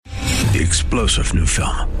The explosive new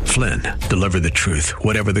film, Flynn, deliver the truth,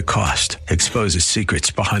 whatever the cost, exposes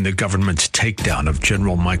secrets behind the government's takedown of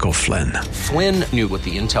General Michael Flynn. Flynn knew what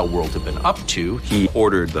the intel world had been up to. He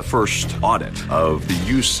ordered the first audit of the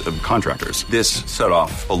use of contractors. This set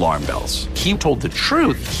off alarm bells. He told the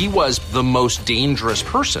truth. He was the most dangerous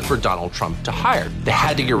person for Donald Trump to hire. They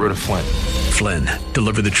had to get rid of Flynn. Flynn,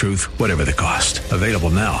 deliver the truth, whatever the cost. Available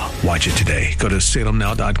now. Watch it today. Go to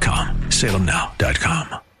salemnow.com.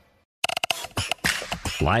 salemnow.com.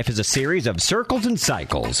 Life is a series of circles and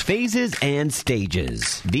cycles, phases and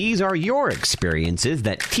stages. These are your experiences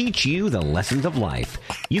that teach you the lessons of life.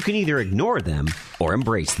 You can either ignore them or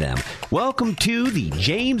embrace them. Welcome to the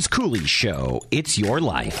James Cooley Show. It's your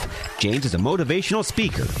life. James is a motivational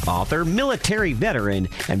speaker, author, military veteran,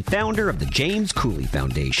 and founder of the James Cooley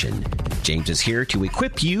Foundation. James is here to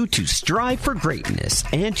equip you to strive for greatness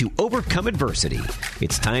and to overcome adversity.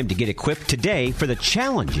 It's time to get equipped today for the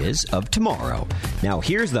challenges of tomorrow. Now,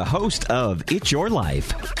 here's the host of It's Your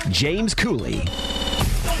Life, James Cooley.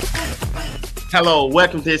 Hello,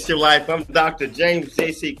 welcome to It's Your Life. I'm Dr. James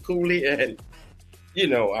J.C. Cooley, and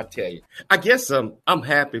I tell you, I guess I'm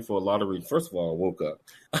happy for a lot of reasons. First of all, I woke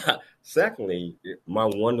up. Secondly, my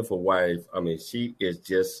wonderful wife, she is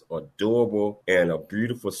just adorable and a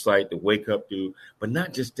beautiful sight to wake up to. But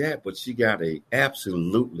not just that, but she got a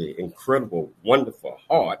absolutely incredible, wonderful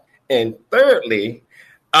heart. And thirdly,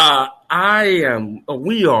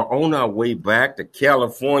 we are on our way back to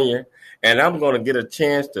California, and I'm going to get a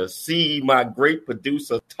chance to see my great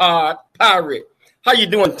producer, Todd Pirate. How you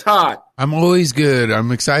doing, Todd? I'm always good.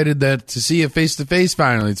 I'm excited to see you face to face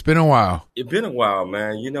finally. It's been a while. It's been a while,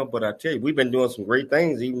 man. But I tell you, we've been doing some great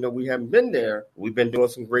things, even though we haven't been there. We've been doing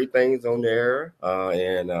some great things on there,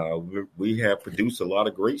 and we have produced a lot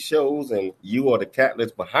of great shows, and you are the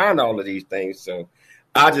catalyst behind all of these things. So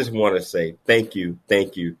I just want to say thank you,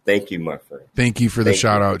 my friend. Thank you for the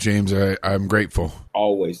shout out, James. I'm grateful.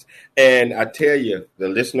 Always. And I tell you, the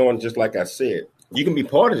listener, just like I said, you can be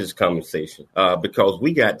part of this conversation because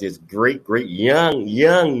we got this great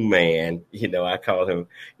young man. I call him,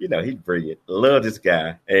 he's brilliant. Love this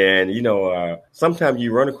guy. And, sometimes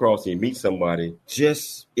you run across and you meet somebody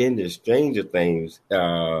just in the stranger things,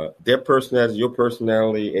 their personality, your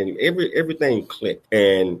personality, and everything click.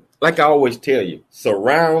 And like I always tell you,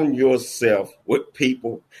 surround yourself with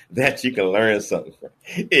people that you can learn something from.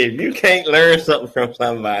 If you can't learn something from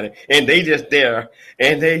somebody and they just there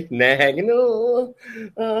and they nagging,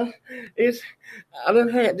 I done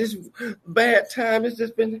had this bad time. It's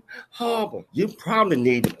just been horrible. You probably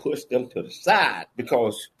need to push them to the side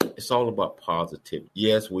because it's all about positivity.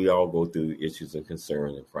 Yes, we all go through issues and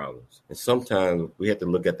concerns and problems. And sometimes we have to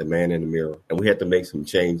look at the man in the mirror and we have to make some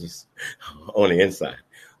changes on the inside.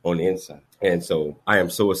 And so I am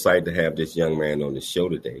so excited to have this young man on the show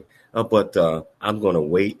today. But I'm going to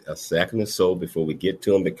wait a second or so before we get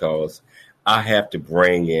to him because I have to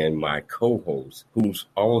bring in my co-host, who's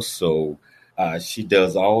also, she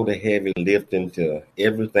does all the heavy lifting to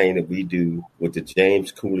everything that we do with the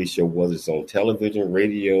James Cooley Show, whether it's on television,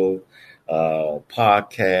 radio,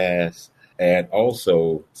 podcast. And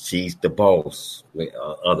also, she's the boss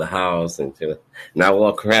of the house. And I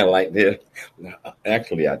walk around like this.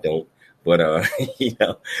 Actually, I don't. But,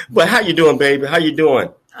 But how you doing, baby? How you doing?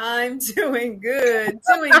 I'm doing good.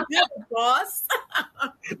 Boss.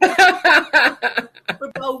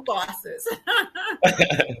 We're both bosses.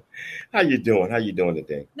 How you doing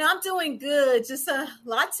today? No, I'm doing good. Just a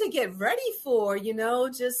lot to get ready for,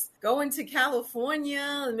 just going to California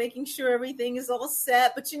and making sure everything is all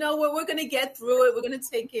set. But we're going to get through it. We're going to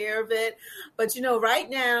take care of it. But, right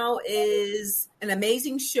now is an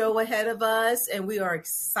amazing show ahead of us, and we are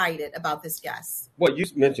excited about this guest. Well, you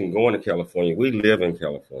mentioned going to California. We live in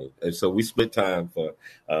California, and so we split time for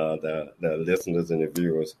the listeners and the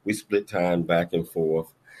viewers. We split time back and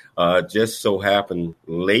forth. Just so happened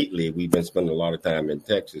lately, we've been spending a lot of time in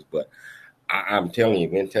Texas, but I'm telling you,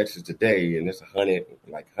 we're in Texas today, and it's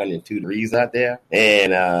 102 degrees out there,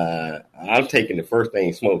 and I'm taking the first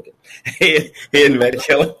thing smoking, heading back to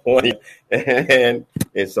California, and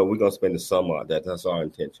so we're going to spend the summer out there. That's our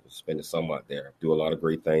intention, spend the summer out there, do a lot of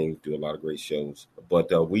great things, do a lot of great shows,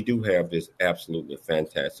 but we do have this absolutely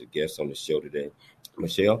fantastic guest on the show today.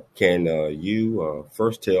 Michelle, can you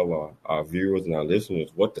first tell our viewers and our listeners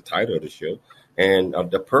what the title of the show and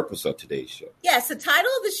the purpose of today's show? Yes, the title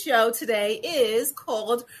of the show today is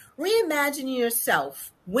called Reimagine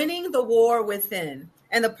Yourself, Winning the War Within.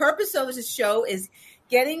 And the purpose of the show is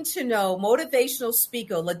getting to know motivational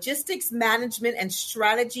speaker, logistics management and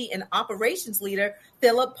strategy and operations leader,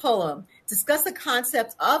 Philip Pullum. Discuss the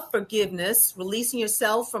concept of forgiveness, releasing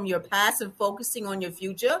yourself from your past and focusing on your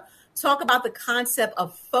future. Talk about the concept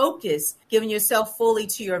of focus, giving yourself fully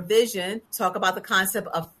to your vision. Talk about the concept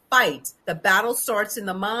of fight. The battle starts in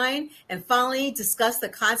the mind. And finally, discuss the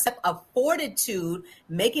concept of fortitude,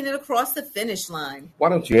 making it across the finish line. Why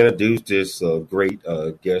don't you introduce this great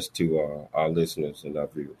guest to our listeners and our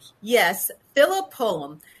viewers? Yes, Philip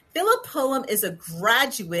Pullum. Philip Pullum is a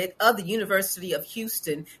graduate of the University of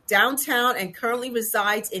Houston, downtown, and currently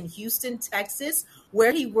resides in Houston, Texas,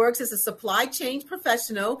 where he works as a supply chain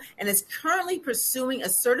professional and is currently pursuing a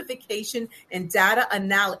certification in data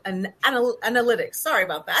analytics. Sorry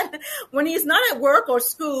about that. When he is not at work or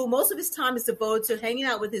school, most of his time is devoted to hanging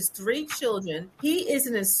out with his 3 children. He is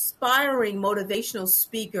an inspiring motivational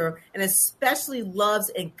speaker and especially loves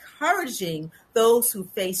encouraging those who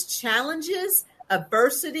face challenges,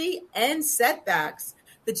 adversity, and setbacks.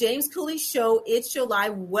 The James Cooley Show, It's Your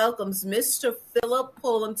Life, welcomes Mr. Philip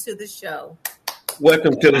Pullum to the show.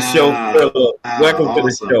 Welcome to the show, Philip. Welcome to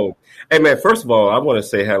the show. Hey, man, first of all, I want to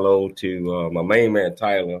say hello to my main man,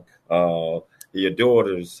 Tyler. Your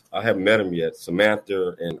daughters, I haven't met them yet,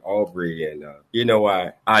 Samantha and Aubrey. And,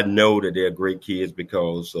 I know that they're great kids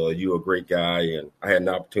because you're a great guy. And I had an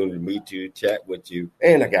opportunity to meet you, chat with you,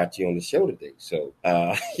 and I got you on the show today. So,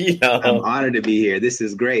 I'm honored to be here. This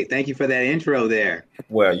is great. Thank you for that intro there.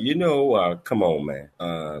 Well, come on,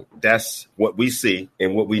 man. That's what we see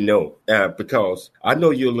and what we know. Because I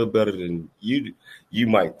know you're a little better than you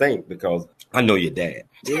might think, because I know your dad.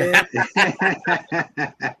 Yeah.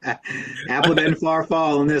 Apple doesn't far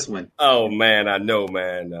fall on this one. Oh, man, I know,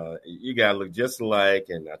 man. You guys look just alike,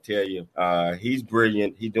 and I tell you, he's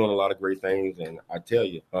brilliant. He's doing a lot of great things, and I tell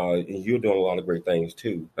you, you're doing a lot of great things,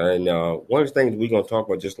 too. And one of the things we're going to talk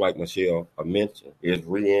about, just like Michelle mentioned, is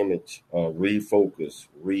re-image, refocus,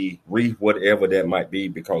 whatever that might be,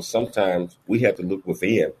 because sometimes we have to look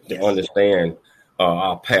within to understand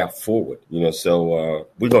our path forward, so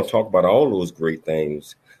we're going to talk about all those great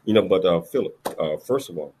things, but Philip,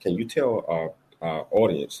 first of all, can you tell our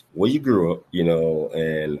audience where you grew up,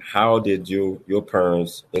 and how did your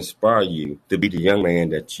parents inspire you to be the young man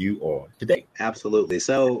that you are today? Absolutely.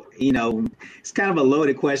 So, it's kind of a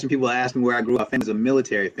loaded question. People ask me where I grew up. It's a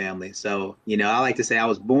military family. So, I like to say I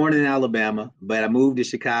was born in Alabama, but I moved to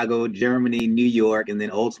Chicago, Germany, New York, and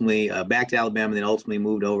then ultimately back to Alabama, and then ultimately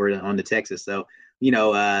moved over on to Texas. So,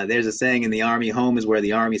 there's a saying in the Army, home is where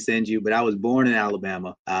the Army sends you, but I was born in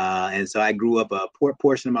Alabama. And so I grew up a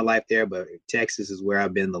portion of my life there, but Texas is where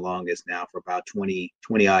I've been the longest now for about 20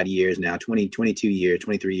 odd years now, 22 years,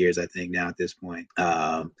 23 years, I think now at this point.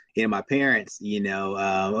 My parents,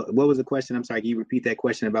 what was the question? I'm sorry. Can you repeat that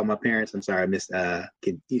question about my parents? I'm sorry. I missed,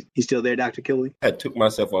 you still there, Dr. Cooley? I took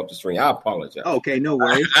myself off the screen. I apologize. Okay. No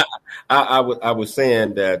worries. I was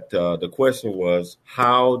saying that the question was,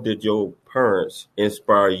 how did your parents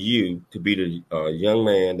inspire you to be the young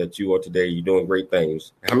man that you are today? You're doing great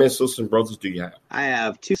things. How many sisters and brothers do you have? I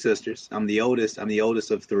have 2 sisters. I'm the oldest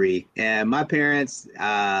of 3. And my parents,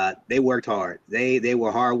 they worked hard. They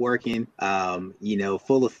were hardworking,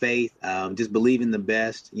 full of faith, just believing the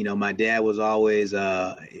best. My dad was always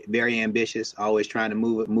very ambitious, always trying to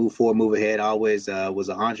move forward, move ahead, always was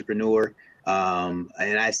an entrepreneur. And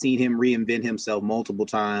I've seen him reinvent himself multiple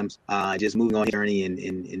times, just moving on his journey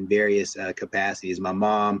in various capacities. My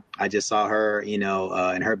mom, I just saw her, in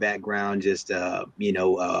her background, just,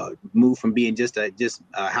 move from being just a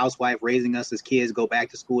housewife raising us as kids, go back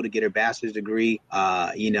to school to get her bachelor's degree,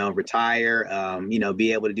 retire,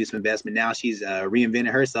 be able to do some investment. Now she's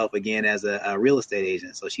reinvented herself again as a real estate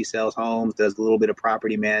agent. So she sells homes, does a little bit of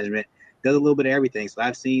property management, does a little bit of everything. So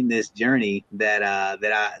I've seen this journey that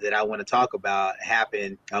I want to talk about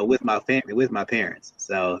happen with my family, with my parents.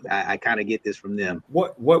 So I kind of get this from them.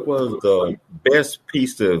 What was the best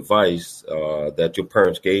piece of advice that your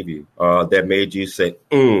parents gave you that made you say,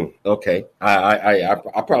 okay,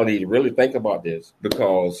 I probably need to really think about this,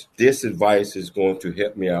 because this advice is going to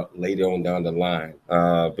help me out later on down the line,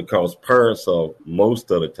 because parents are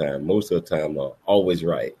most of the time are always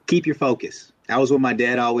right. Keep your focus. That was what my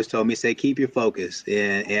dad always told me, say, keep your focus.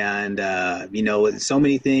 And so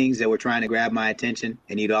many things that were trying to grab my attention,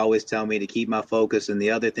 and he'd always tell me to keep my focus. And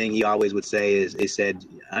the other thing he always would say is, he said,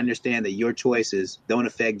 understand that your choices don't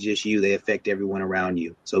affect just you. They affect everyone around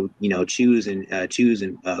you. So, choose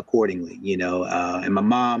accordingly, and my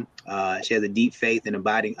mom, She has a deep faith and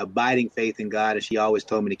abiding faith in God, and she always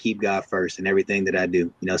told me to keep God first in everything that I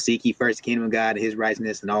do. Seek ye first the kingdom of God and His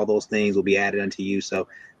righteousness, and all those things will be added unto you. So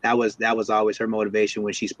that was always her motivation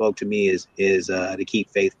when she spoke to me is to keep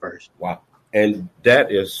faith first. Wow. And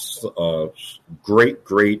that is great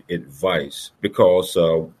advice, because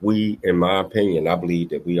we, in my opinion, I believe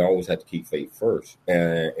that we always have to keep faith first.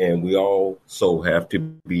 And we also have to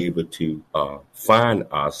be able to find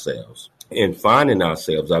ourselves. In finding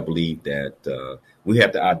ourselves, I believe that we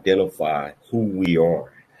have to identify who we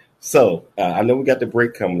are. So I know we got the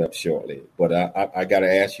break coming up shortly, but I got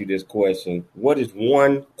to ask you this question. What is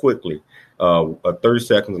one, quickly, a 30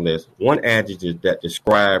 seconds list, one adjective that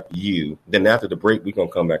describe you? Then after the break, we're going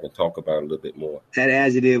to come back and talk about it a little bit more. That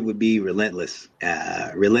adjective would be relentless.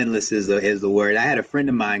 Relentless is the word. I had a friend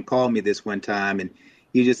of mine call me this one time, and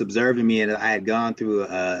he was just observing me, and I had gone through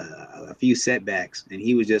a few setbacks, and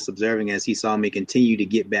he was just observing as he saw me continue to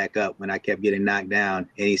get back up when I kept getting knocked down.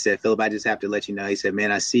 And he said, "Philip, I just have to let you know." He said,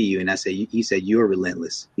 "Man, I see you." And I said, he said, "You're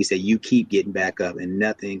relentless." He said, "You keep getting back up, and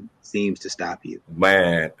nothing seems to stop you."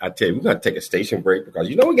 Man, I tell you, we're going to take a station break because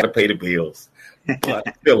we got to pay the bills.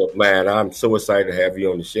 But Philip, man, I'm so excited to have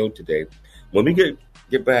you on the show today. When we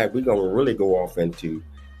get back, we're going to really go off into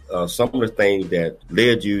some of the things that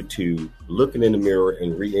led you to looking in the mirror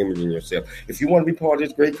and re-imaging yourself. If you want to be part of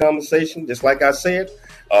this great conversation, just like I said,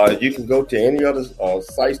 you can go to any other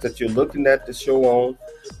sites that you're looking at the show on,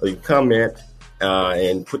 or you comment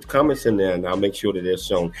and put comments in there, and I'll make sure that they're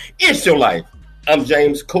shown. It's Your Life. I'm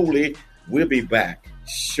James Cooley. We'll be back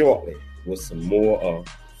shortly with some more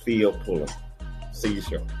field pulling. See you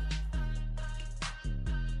shortly.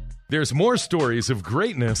 There's more stories of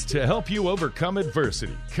greatness to help you overcome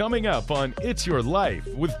adversity. Coming up on It's Your Life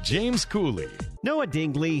with James Cooley. Noah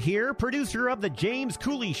Dingley here, producer of The James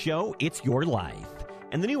Cooley Show, It's Your Life.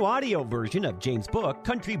 And the new audio version of James' book,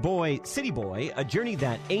 Country Boy, City Boy, A Journey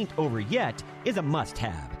That Ain't Over Yet, is a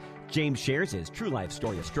must-have. James shares his true life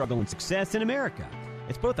story of struggle and success in America.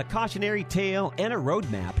 It's both a cautionary tale and a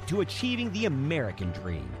roadmap to achieving the American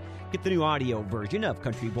dream. Get the new audio version of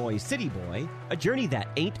Country Boy, City Boy, A Journey That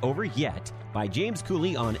Ain't Over Yet by James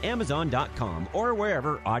Cooley on Amazon.com or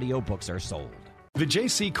wherever audiobooks are sold. The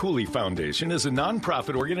J.C. Cooley Foundation is a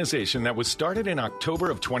nonprofit organization that was started in October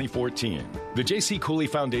of 2014. The J.C. Cooley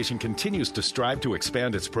Foundation continues to strive to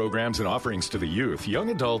expand its programs and offerings to the youth, young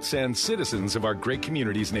adults, and citizens of our great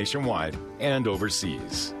communities nationwide and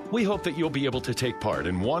overseas. We hope that you'll be able to take part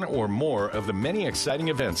in one or more of the many exciting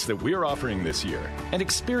events that we're offering this year and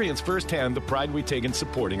experience firsthand the pride we take in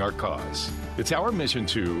supporting our cause. It's our mission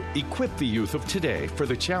to equip the youth of today for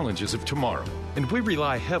the challenges of tomorrow, and we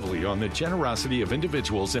rely heavily on the generosity of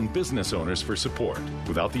individuals and business owners for support.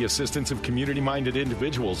 Without the assistance of community-minded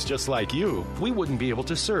individuals just like you, we wouldn't be able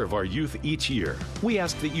to serve our youth each year. We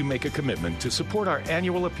ask that you make a commitment to support our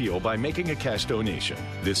annual appeal by making a cash donation.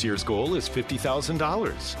 This year's goal is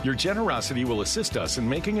 $50,000. Your generosity will assist us in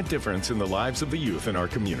making a difference in the lives of the youth in our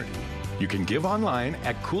community. You can give online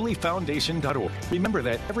at CooleyFoundation.org. Remember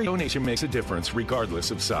that every donation makes a difference regardless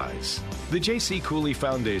of size. The J.C. Cooley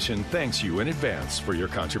Foundation thanks you in advance for your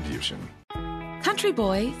contribution. Country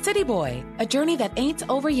Boy, City Boy, A Journey That Ain't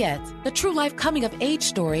Over Yet, the true life coming of age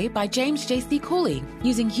story by James J.C. Cooley.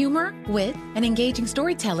 Using humor, wit, and engaging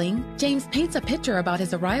storytelling, James paints a picture about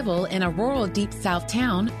his arrival in a rural Deep South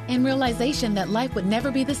town and realization that life would never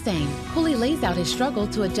be the same. Cooley lays out his struggle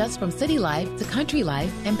to adjust from city life to country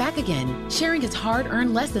life and back again, sharing his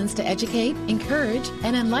hard-earned lessons to educate, encourage,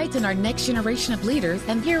 and enlighten our next generation of leaders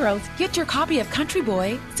and heroes. Get your copy of Country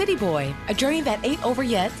Boy, City Boy, A Journey That Ain't Over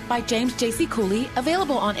Yet by James J.C. Cooley,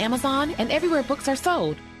 available on Amazon and everywhere books are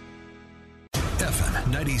sold.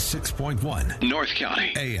 FM 96.1 North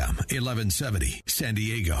County, AM 1170 San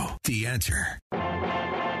Diego. The Answer.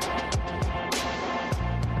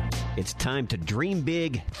 It's time to dream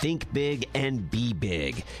big, think big, and be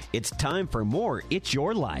big. It's time for more It's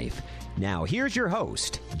Your Life. Now here's your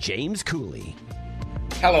host, James Cooley.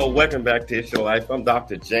 Hello, welcome back to It's Your Life. I'm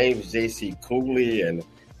Dr. James J.C. Cooley, and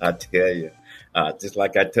I tell you, just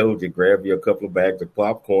like I told you, grab you a couple of bags of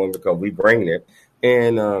popcorn because we bring it.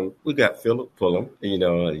 And we got Philip Pullum,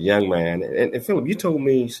 a young man. And Philip, you told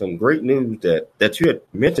me some great news that you had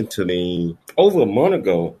mentioned to me over a month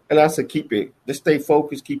ago. And I said, just stay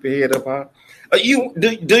focused, keep your head up high.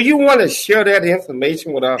 Do you want to share that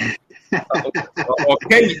information with us? or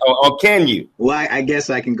can you? Well, I guess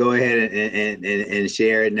I can go ahead and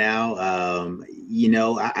share it now.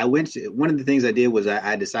 I went to, one of the things I did was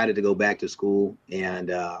I decided to go back to school,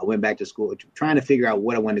 and I went back to school trying to figure out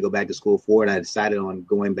what I wanted to go back to school for. And I decided on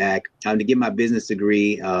going back to get my business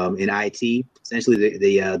degree in IT, essentially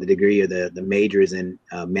the degree or the majors in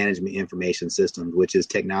management information systems, which is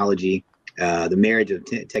technology, the marriage of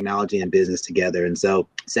technology and business together. And so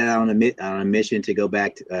set out on a mission to go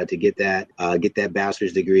back to get that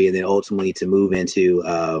bachelor's degree, and then ultimately to move into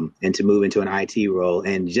an IT role.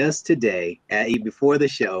 And just today, before the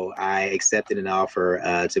show, I accepted an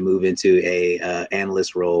offer to move into a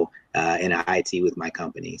analyst role in IT with my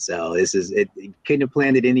company. So it couldn't have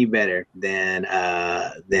planned it any better than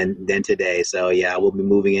today. So yeah, I will be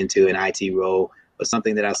moving into an IT role. But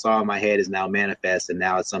something that I saw in my head is now manifest, and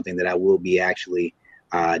now it's something that I will be actually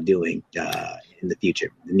doing in the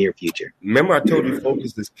near future. Remember, I told you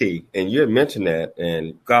focus is key, and you had mentioned that,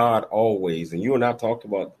 and God always, and you and I talked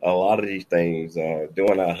about a lot of these things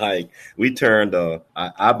during our hike. We turned,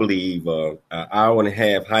 I believe, an hour and a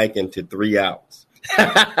half hike into 3 hours.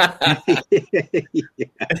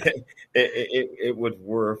 It was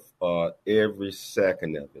worth every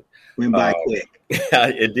second of it. Went by quick.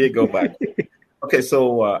 It did go by quick. Okay,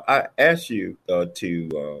 so I asked you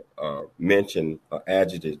to mention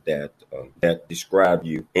adjectives that describe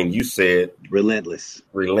you, and you said relentless.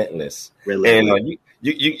 And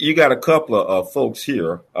you got a couple of folks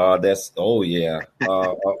here. A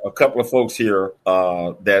couple of folks here.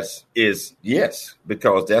 Yes,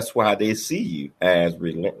 because that's why they see you as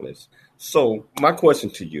relentless. So my question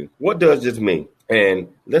to you: what does this mean? And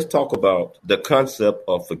let's talk about the concept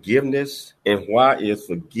of forgiveness and why is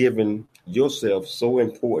forgiving yourself so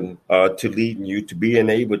important to leading you to being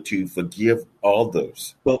able to forgive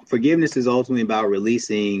others? Well, forgiveness is ultimately about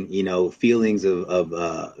releasing, feelings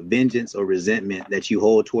of vengeance or resentment that you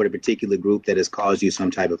hold toward a particular group that has caused you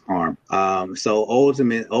some type of harm. So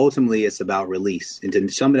ultimately, it's about release. And to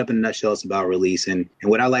sum it up in a nutshell, it's about release. And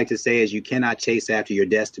what I like to say is you cannot chase after your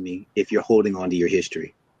destiny if you're holding on to your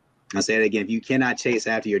history. I'll say it again. If you cannot chase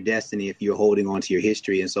after your destiny if you're holding on to your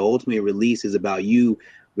history. And so ultimately, release is about you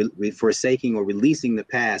forsaking or releasing the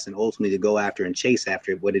past and ultimately to go after and chase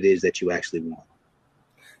after what it is that you actually want.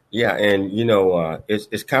 Yeah. And,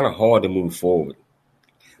 it's kind of hard to move forward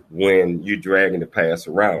when you're dragging the past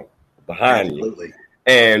around behind you.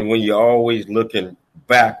 And when you're always looking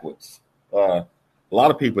backwards. A lot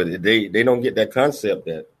of people, they don't get that concept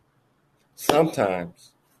that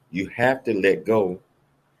sometimes you have to let go,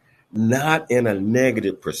 not in a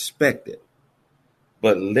negative perspective,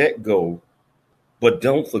 but let go. But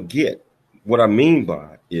don't forget, what I mean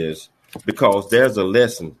by it is because there's a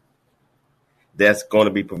lesson that's going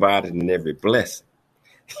to be provided in every blessing.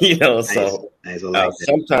 Sometimes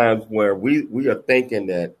where we are thinking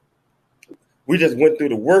that we just went through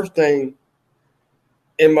the worst thing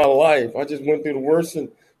in my life. I just went through the worst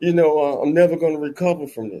and, I'm never going to recover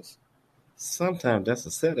from this. Sometimes that's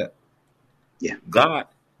a setup. Yeah. God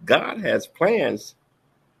has plans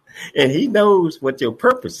and he knows what your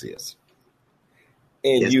purpose is.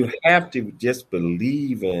 And you have to just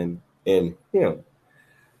believe in him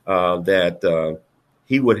that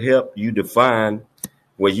he would help you define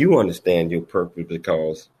where you understand your purpose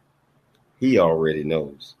because he already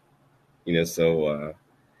knows. Well,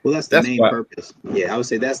 that's the main purpose. Yeah, I would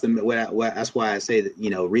say that's that's why I say that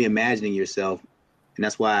reimagining yourself, and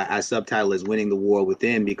that's why I subtitle as "Winning the War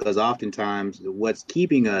Within," because oftentimes what's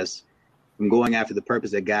keeping us from going after the purpose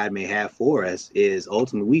that God may have for us is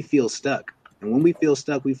ultimately we feel stuck. And when we feel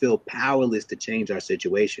stuck, we feel powerless to change our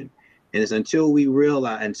situation. And it's until we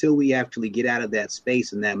actually get out of that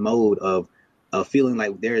space and that mode of feeling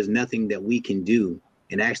like there is nothing that we can do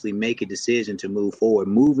and actually make a decision to move forward,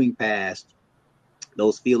 moving past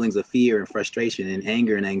those feelings of fear and frustration and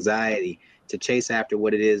anger and anxiety to chase after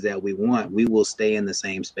what it is that we want, we will stay in the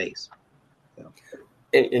same space. So.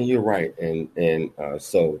 And you're right. And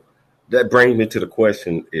so that brings me to the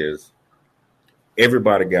question is,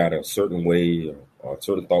 everybody got a certain way or a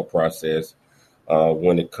certain thought process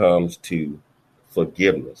when it comes to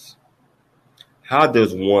forgiveness. How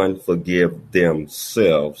does one forgive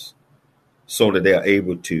themselves so that they're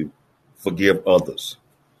able to forgive others?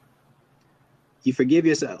 You forgive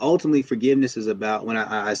yourself. Ultimately, forgiveness is about, when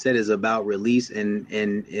I said is about release, and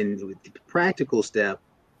the practical step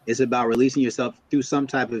is about releasing yourself through some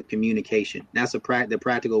type of communication. That's the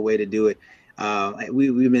practical way to do it.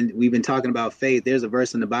 We've been talking about faith. There's a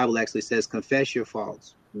verse in the Bible that actually says, confess your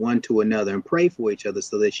faults one to another and pray for each other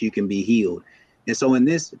so that you can be healed. And so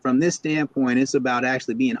from this standpoint, it's about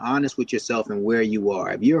actually being honest with yourself and where you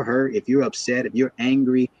are. If you're hurt, if you're upset, if you're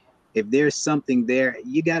angry, if there's something there,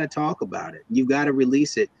 you got to talk about it. You got to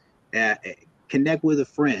release it connect with a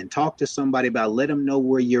friend, talk to somebody about, let them know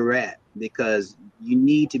where you're at, because you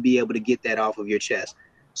need to be able to get that off of your chest.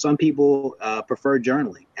 Some people prefer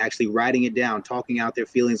journaling, actually writing it down, talking out their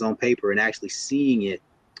feelings on paper and actually seeing it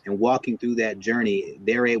and walking through that journey.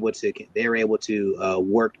 They're able to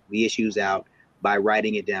work the issues out by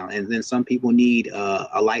writing it down. And then some people need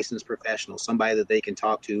a licensed professional, somebody that they can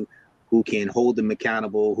talk to, who can hold them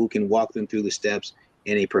accountable, who can walk them through the steps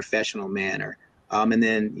in a professional manner. And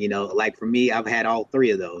then, like for me, I've had all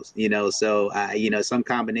three of those, so, some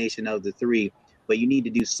combination of the three, but you need to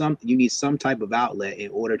do something. You need some type of outlet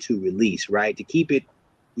in order to release, right? To keep it.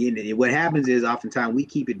 What happens is oftentimes we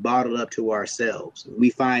keep it bottled up to ourselves. We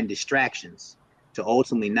find distractions to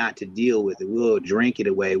ultimately not to deal with it. We'll drink it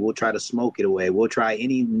away. We'll try to smoke it away. We'll try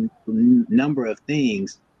any number of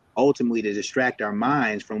things ultimately to distract our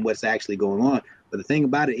minds from what's actually going on. But the thing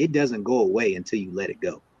about it, it doesn't go away until you let it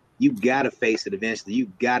go. You got to face it eventually.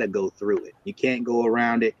 You got to go through it. You can't go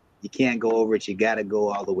around it. You can't go over it. You got to go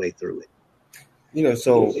all the way through it.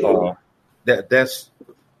 That's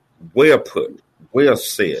well put, well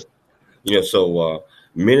said. So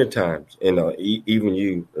many times, and even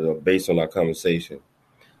you, based on our conversation,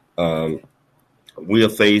 we're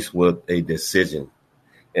faced with a decision,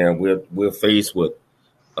 and we're faced with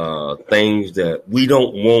things that we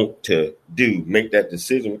don't want to do, make that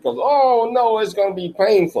decision because, oh no, it's going to be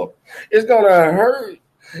painful. It's going to hurt.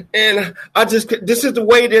 And this is the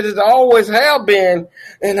way that it always have been.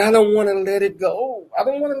 And I don't want to let it go.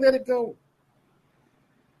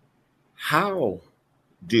 How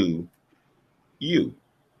do you,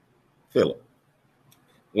 Philip,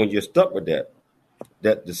 when you're stuck with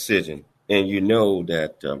that decision, and you know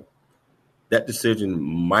that that decision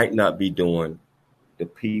might not be doing the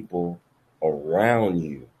people around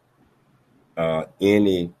you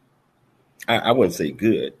any, I wouldn't say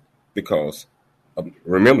good, because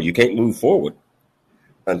remember, you can't move forward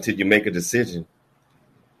until you make a decision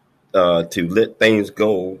to let things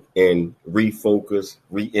go and refocus,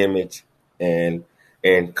 reimage, and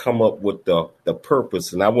come up with the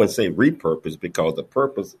purpose. And I wouldn't say repurpose, because the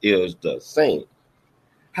purpose is the same.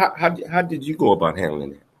 How did you go about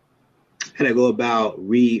handling that? How did I go about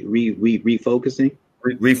refocusing?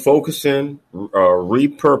 Refocusing,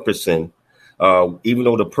 repurposing, even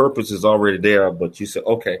though the purpose is already there, but you said,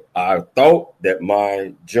 okay, I thought that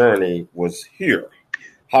my journey was here.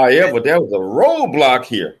 However, there was a roadblock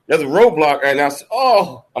here. There's a roadblock, and I said,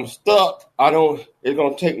 oh, I'm stuck. It's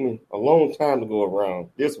going to take me a long time to go around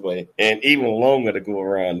this way, and even longer to go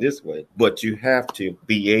around this way. But you have to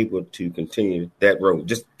be able to continue that road.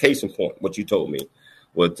 Just case in point, what you told me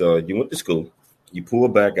was you went to school. You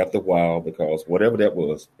pulled back after a while because whatever that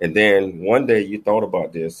was. And then one day you thought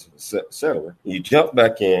about this, et cetera. You jumped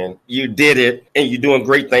back in, you did it, and you're doing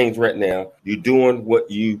great things right now. You're doing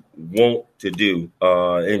what you want to do.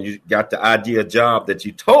 And you got the ideal job that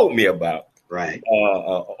you told me about. Right.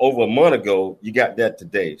 Over a month ago, you got that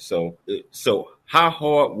today. So how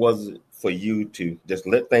hard was it for you to just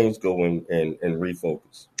let things go and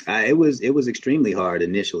refocus? It was extremely hard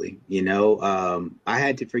initially. I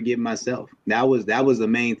had to forgive myself. That was the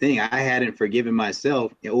main thing. I hadn't forgiven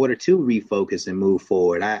myself in order to refocus and move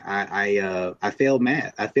forward. I failed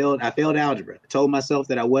math. I failed algebra. I told myself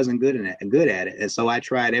that I wasn't good at it, and so I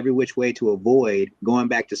tried every which way to avoid going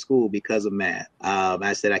back to school because of math.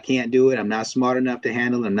 I said I can't do it. I'm not smart enough to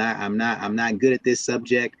handle it. I'm not good at this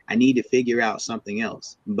subject. I need to figure out something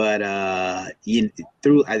else. But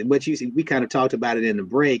through what you see, we kind of talked about it in the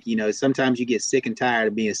break. Sometimes you get sick and tired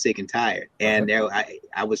of being sick and tired. And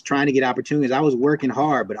I was trying to get opportunities. I was working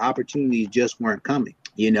hard, but opportunities just weren't coming,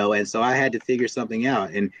 and so I had to figure something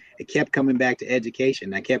out. And it kept coming back to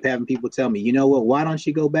education. I kept having people tell me, you know what, why don't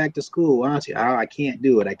you go back to school? Why don't you? Oh, I can't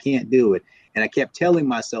do it. And I kept telling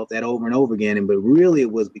myself that over and over again. But really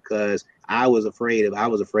it was because I was afraid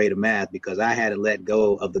of math, because I hadn't let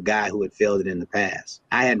go of the guy who had failed it in the past.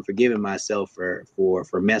 I hadn't forgiven myself for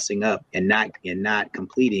messing up and not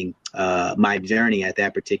completing my journey at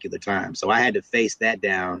that particular time. So I had to face that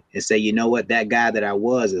down and say, you know what, that guy that I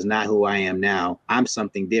was is not who I am now. I'm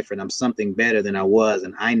something different. I'm something better than I was.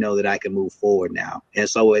 And I know that I can move forward now. And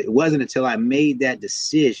so it wasn't until I made that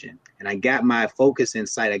decision and I got my focus in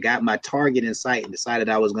sight, I got my target in sight and decided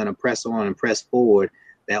I was going to press on and press forward,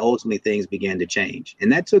 that ultimately things began to change.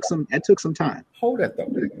 And that took some time. Hold that though,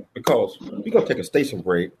 because we're going to take a station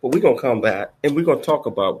break, but we're going to come back and we're going to talk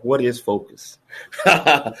about what is focus.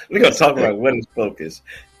 We're going to talk about what is focus.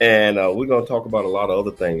 And we're going to talk about a lot of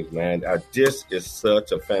other things, man. This is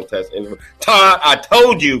such a fantastic interview. Todd, I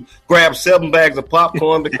told you, grab 7 bags of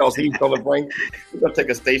popcorn because he's going to bring. We're going to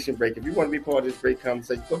take a station break. If you want to be part of this great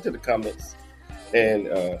conversation, go to the comments and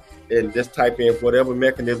just type in whatever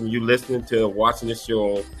mechanism you're listening to, watching the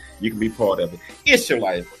show. You can be part of it. It's your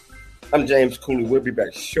life. I'm James Cooley. We'll be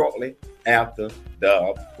back shortly after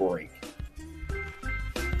the break.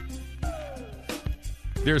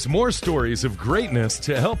 There's more stories of greatness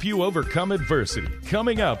to help you overcome adversity.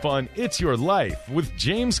 Coming up on It's Your Life with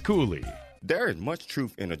James Cooley. There is much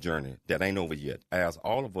truth in a journey that ain't over yet, as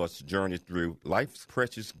all of us journey through life's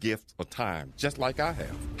precious gift of time, just like I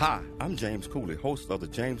have. Hi, I'm James Cooley, host of The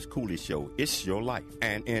James Cooley Show, It's Your Life.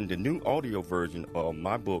 And in the new audio version of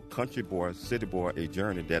my book, Country Boy, City Boy, A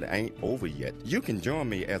Journey That Ain't Over Yet, you can join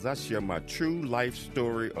me as I share my true life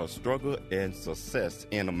story of struggle and success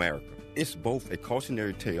in America. It's both a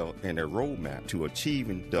cautionary tale and a roadmap to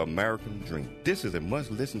achieving the American dream. This is a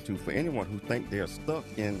must listen to for anyone who thinks they are stuck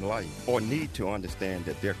in life or need to understand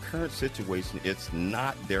that their current situation is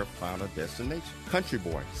not their final destination. Country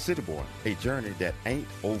Boy, City Boy, A Journey That Ain't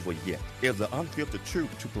Over Yet is the unfiltered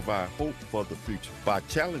truth to provide hope for the future by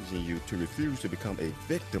challenging you to refuse to become a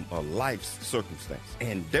victim of life's circumstance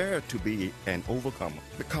and dare to be an overcomer,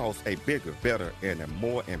 because a bigger, better, and a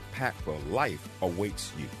more impactful life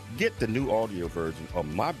awaits you. Get the new audio version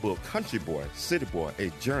of my book, Country Boy, City Boy, A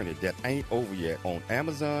Journey That Ain't Over Yet on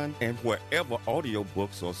Amazon and wherever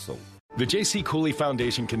audiobooks are sold. The J.C. Cooley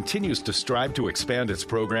Foundation continues to strive to expand its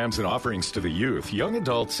programs and offerings to the youth, young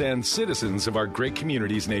adults, and citizens of our great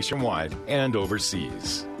communities nationwide and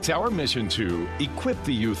overseas. It's our mission to equip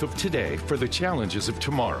the youth of today for the challenges of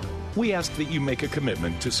tomorrow. We ask that you make a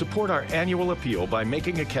commitment to support our annual appeal by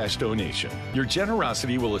making a cash donation. Your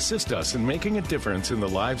generosity will assist us in making a difference in the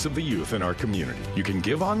lives of the youth in our community. You can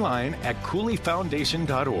give online at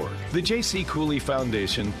CooleyFoundation.org. The J.C. Cooley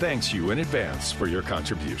Foundation thanks you in advance for your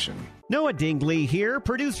contribution. Noah Dingley here,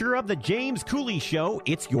 producer of The James Cooley Show,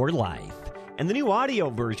 It's Your Life. And the new audio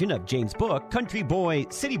version of James' book, Country Boy,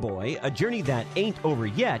 City Boy, A Journey That Ain't Over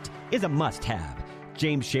Yet, is a must-have.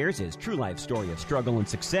 James shares his true life story of struggle and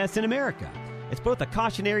success in America. It's both a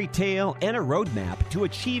cautionary tale and a roadmap to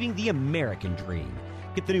achieving the American dream.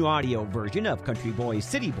 Get the new audio version of Country Boy,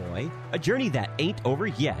 City Boy, A Journey That Ain't Over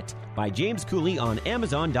Yet by James Cooley on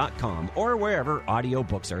Amazon.com or wherever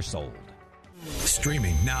audiobooks are sold.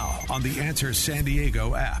 Streaming now on the Answer San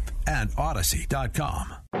Diego app and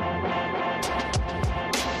Odyssey.com.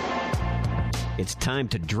 It's time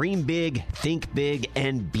to dream big, think big,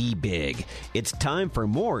 and be big. It's time for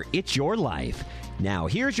more It's Your Life. Now,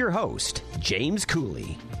 here's your host, James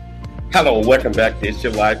Cooley. Hello, welcome back to It's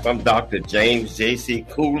Your Life. I'm Dr. James J.C.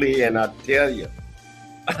 Cooley, and I tell you,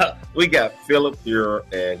 we got Philip here,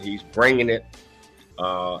 and he's bringing it.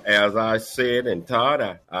 As I said, and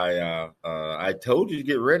Todd, I told you to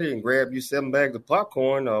get ready and grab you 7 bags of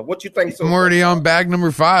popcorn. What you think? I'm already on bag number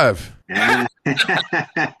 5.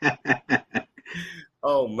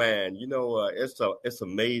 Oh man, it's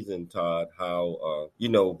amazing, Todd, how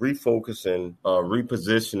refocusing,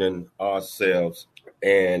 repositioning ourselves,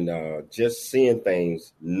 and just seeing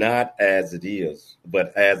things not as it is,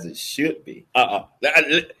 but as it should be.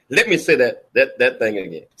 Let me say that thing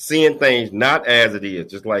again. Seeing things not as it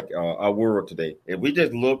is, just like our world today. If we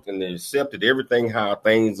just looked and accepted everything how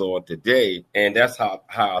things are today, and that's how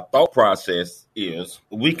our thought process is,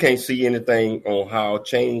 we can't see anything on how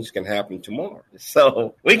change can happen tomorrow.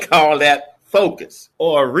 So we call that focus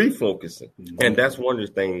or refocusing. And that's one of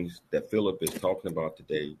the things that Philip is talking about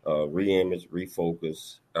today, reimage,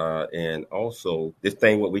 refocus, and also this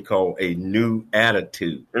thing, what we call a new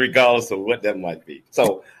attitude, regardless of what that might be.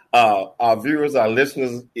 So our viewers, our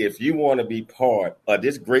listeners, if you want to be part of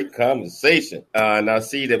this great conversation, and I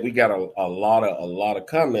see that we got a lot of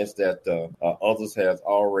comments that others has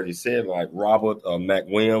already said, like Robert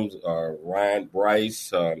McWilliams, Ryan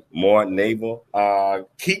Bryce, Martin Naval.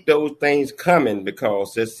 Keep those things coming,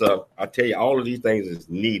 because it's I tell you, all of these things is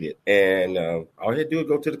needed. And all you have to do is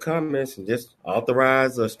go to the comments and just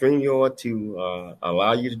authorize StreamYard to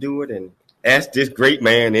allow you to do it, and ask this great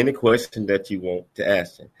man any question that you want to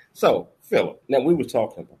ask him. So, Philip, now we were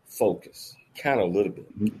talking about focus kind of a little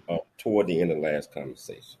bit toward the end of the last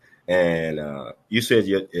conversation. And you said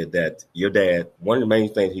that your dad, one of the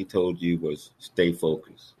main things he told you was stay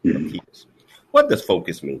focused. What does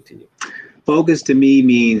focus mean to you? Focus to me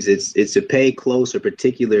means it's to pay close or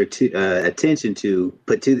particular attention to,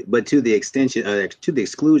 but to the extension to the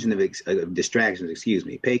exclusion of distractions. Excuse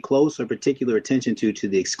me. Pay close or particular attention to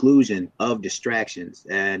the exclusion of distractions.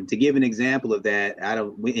 And to give an example of that,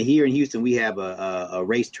 here in Houston we have a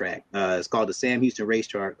racetrack. It's called the Sam Houston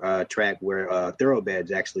Racetrack track, where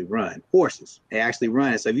thoroughbreds actually run. Horses, they actually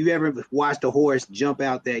run. So if you've ever watched a horse jump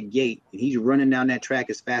out that gate and he's running down that track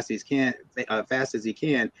as fast as he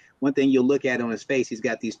can. one thing you'll look at on his face, he's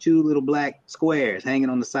got these two little black squares hanging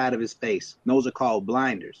on the side of his face. Those are called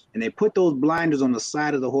blinders. And they put those blinders on the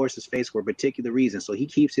side of the horse's face for a particular reason. So he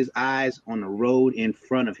keeps his eyes on the road in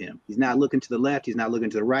front of him. He's not looking to the left. He's not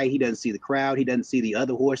looking to the right. He doesn't see the crowd. He doesn't see the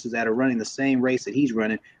other horses that are running the same race that he's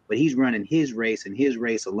running, but he's running his race and his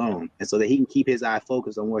race alone. And so that he can keep his eye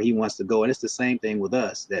focused on where he wants to go. And it's the same thing with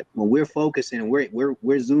us, that when we're focusing and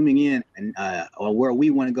we're zooming in and on where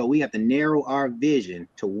we want to go, we have to narrow our vision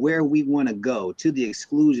to where we want to go, to the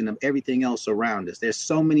exclusion of everything else around us. There's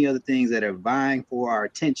so many other things that are vying for our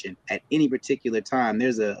attention at any particular time.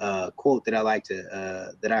 There's a quote that I like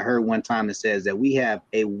to that I heard one time that says that we have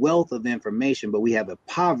a wealth of information, but we have a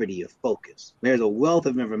poverty of focus. There's a wealth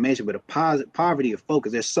of information, but a poverty of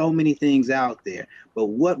focus. There's so many things out there, but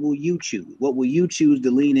what will you choose? What will you choose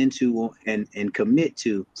to lean into and commit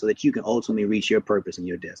to so that you can ultimately reach your purpose and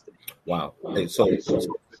your destiny? Wow. And so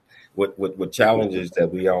with challenges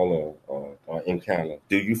that we all are encounter,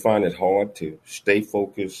 do you find it hard to stay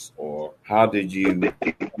focused, or how did you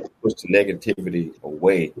push the negativity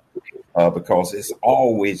away? Because it's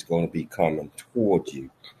always going to be coming towards you.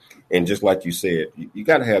 And just like you said, you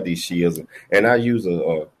got to have these shields. And I use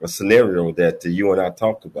a scenario that you and I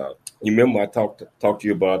talked about. You remember I talked to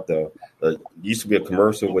you about used to be a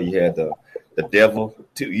commercial where you had the devil.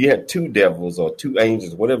 You had two devils or two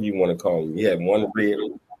angels, whatever you want to call them. You had one red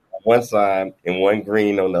on one side and one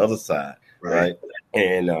green on the other side, right?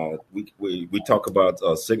 And we talk about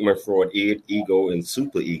Sigmund Freud, ego, and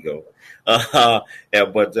super ego. But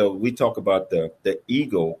we talk about the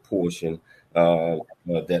ego portion.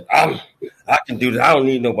 That I can do this. I don't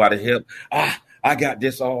need nobody help. I got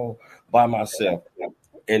this all by myself.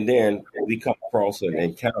 And then we come across an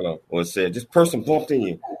encounter or said, this person bumped in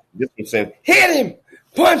you. This one saying, hit him,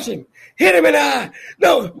 punch him, hit him in the eye.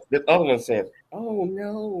 No. The other one says, oh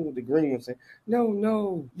no. The green one said,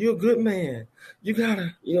 no, you're a good man. You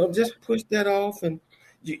gotta, just push that off, and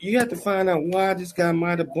you have to find out why this guy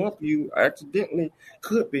might have bumped you accidentally.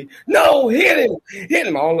 Could be. No, hit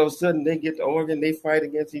him. All of a sudden, they get the organ, they fight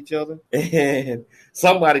against each other, and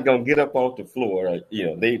somebody going to get up off the floor. Right?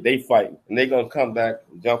 They fight, and they going to come back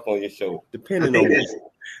and jump on your shoulder, depending on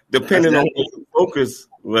what your focus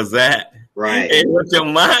was at. Right. And what your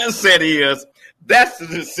mindset is, that's the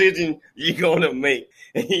decision you're going to make.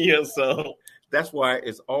 So that's why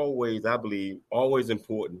it's always, I believe, always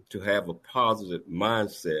important to have a positive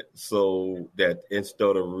mindset, so that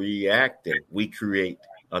instead of reacting, we create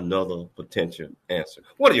another potential answer.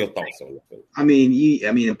 What are your thoughts on that? I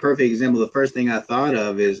mean, a perfect example. The first thing I thought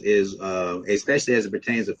of is especially as it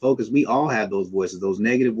pertains to focus, we all have those voices, those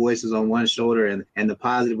negative voices on one shoulder and the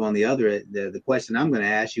positive on the other. The question I'm going to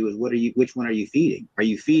ask you is, which one are you feeding? Are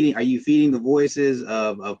you feeding the voices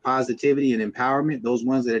of positivity and empowerment, those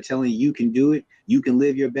ones that are telling you can do it, you can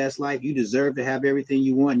live your best life, you deserve to have everything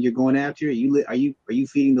you want, and you're going after it? Are you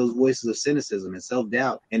feeding those voices of cynicism and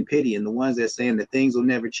self-doubt and pity, and the ones that are saying that things will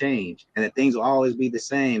never change and that things will always be the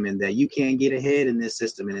same, and that you can't get ahead in this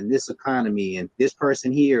system and in this economy, and this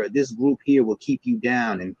person here or this group here will keep you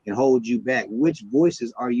down and hold you back? Which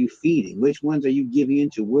voices are you feeding? Which ones are you giving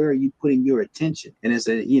into? Where are you putting your attention? And it's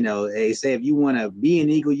they say if you want to be an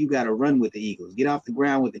eagle, you got to run with the eagles. Get off the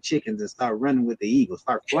ground with the chickens and start running with the eagles.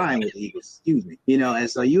 Start flying with the eagles. Excuse me. And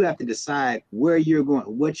so you have to decide where you're going,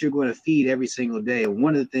 what you're going to feed every single day. And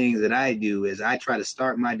one of the things that I do is I try to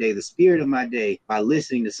start my day, the spirit of my day, by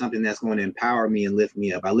listening to something that's going to empower me and lift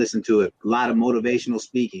me up. I listen to a lot of motivational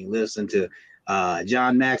speaking, listen to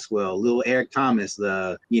John Maxwell, little Eric Thomas,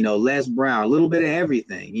 Les Brown, a little bit of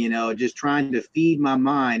everything, just trying to feed my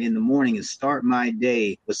mind in the morning and start my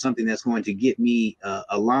day with something that's going to get me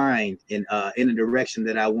aligned in a direction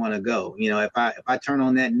that I want to go. If I turn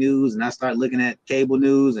on that news and I start looking at cable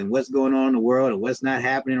news and what's going on in the world and what's not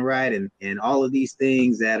happening right, and all of these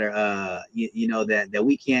things that are, that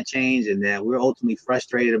we can't change and that we're ultimately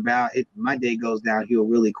frustrated about, my day goes downhill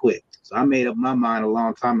really quick. So I made up my mind a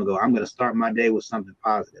long time ago. I'm going to start my day with something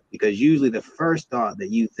positive, because usually the first thought that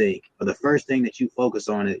you think or the first thing that you focus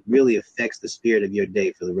on, it really affects the spirit of your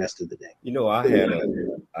day for the rest of the day. I had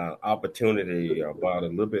an opportunity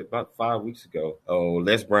about 5 weeks ago.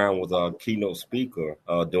 Les Brown was our keynote speaker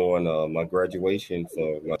during my graduation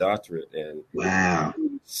for my doctorate. And wow,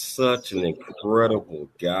 such an incredible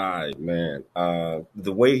guy, man.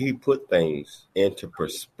 The way he put things into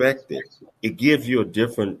perspective, it gives you a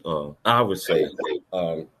different, I would say,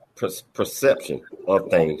 perception of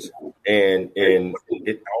things, and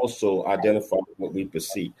it also identifies what we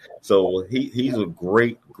perceive. So he's a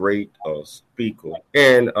great speaker,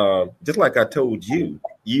 and just like I told you,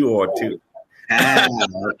 you are too. I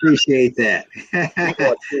appreciate that.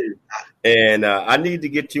 And I need to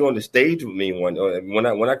get you on the stage with me when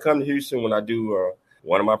I come to Houston, when I do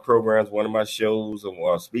one of my programs, one of my shows,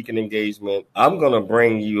 or speaking engagement. I'm gonna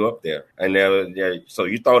bring you up there. And so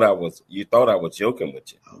you thought I was joking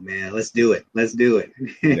with you. Oh man, let's do it.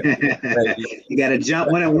 You got to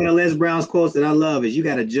jump. One of Les Brown's quotes that I love is, "You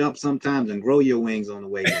got to jump sometimes and grow your wings on the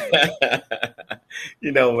way down."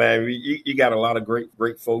 You know, man, you got a lot of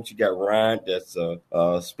great folks. You got Ryan that's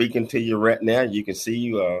speaking to you right now. You can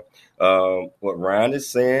see what Ryan is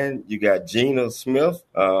saying. You got Gina Smith,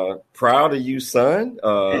 proud of you, son.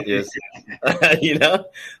 Is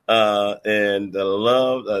and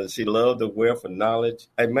she loved the wealth of knowledge.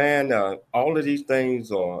 Hey man, all of these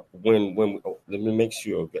things are when let me make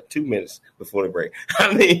sure I've got 2 minutes before the break.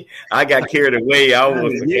 I mean, I got carried away. I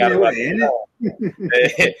almost forgot about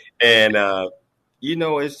it. And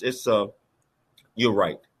it's you're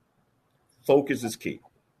right. Focus is key.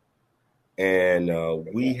 And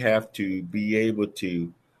we have to be able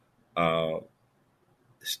to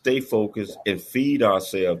stay focused and feed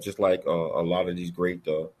ourselves, just like a lot of these great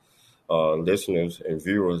listeners and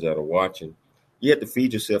viewers that are watching. You have to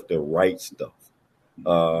feed yourself the right stuff.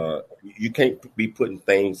 You can't be putting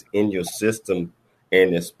things in your system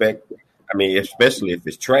and especially if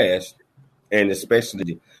it's trash, and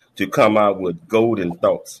especially to come out with golden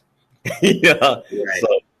thoughts. Right.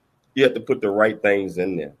 So you have to put the right things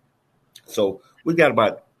in there. So we got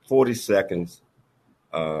about 40 seconds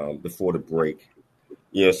before the break.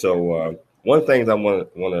 Yeah. So one thing I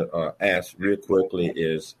want to ask real quickly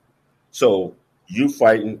is, so you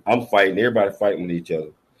fighting, I'm fighting, everybody fighting with each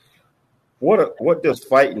other. What does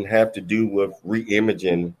fighting have to do with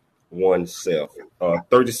re-imaging oneself?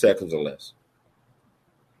 30 seconds or less.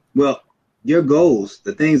 Well, your goals,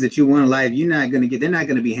 the things that you want in life, you're not going to get. They're not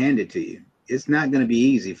going to be handed to you. It's not going to be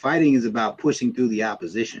easy. Fighting is about pushing through the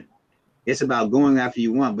opposition. It's about going after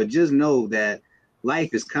you want. But just know that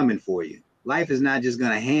life is coming for you. Life is not just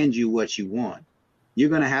going to hand you what you want. You're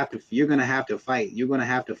going to have to fight. You're going to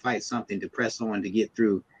have to fight something to press on to get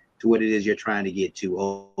through to what it is you're trying to get to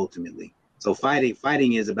ultimately. So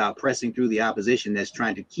fighting is about pressing through the opposition that's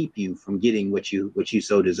trying to keep you from getting what you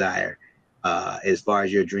so desire, as far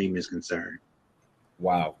as your dream is concerned.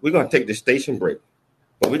 Wow. We're going to take the station break,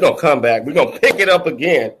 but we're going to come back. We're going to pick it up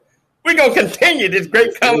again. We're going to continue this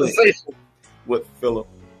great conversation with Philip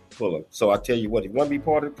Fulham. So I tell you what, if you want to be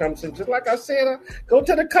part of the conversation, just like I said, go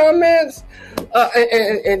to the comments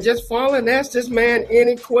and just follow and ask this man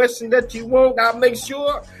any question that you want. I'll make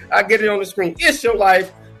sure I get it on the screen. It's your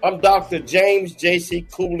life. I'm Dr. James J.C.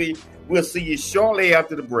 Cooley. We'll see you shortly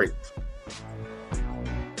after the break.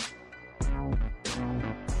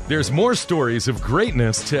 There's more stories of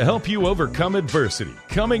greatness to help you overcome adversity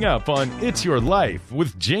coming up on It's Your Life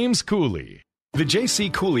with James Cooley. The J.C.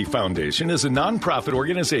 Cooley Foundation is a nonprofit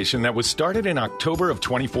organization that was started in October of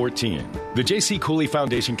 2014. The J.C. Cooley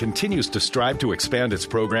Foundation continues to strive to expand its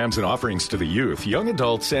programs and offerings to the youth, young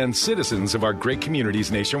adults, and citizens of our great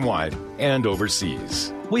communities nationwide and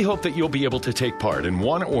overseas. We hope that you'll be able to take part in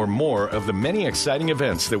one or more of the many exciting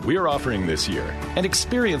events that we're offering this year and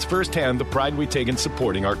experience firsthand the pride we take in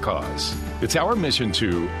supporting our cause. It's our mission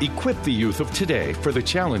to equip the youth of today for the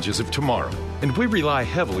challenges of tomorrow, and we rely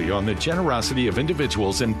heavily on the generosity of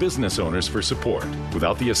individuals and business owners for support.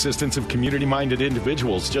 Without the assistance of community-minded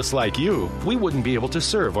individuals just like you, we wouldn't be able to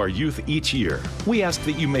serve our youth each year. We ask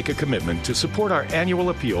that you make a commitment to support our annual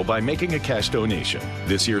appeal by making a cash donation.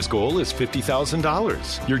 This year's goal is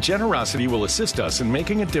 $50,000. Your generosity will assist us in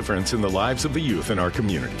making a difference in the lives of the youth in our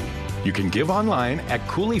community. You can give online at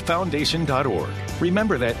CooleyFoundation.org.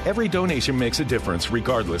 Remember that every donation makes a difference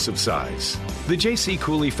regardless of size. The J.C.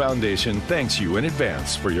 Cooley Foundation thanks you in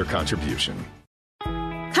advance for your contribution.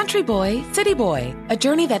 Country Boy, City Boy, a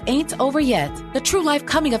journey that ain't over yet. The true life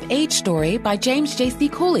coming of age story by James J.C.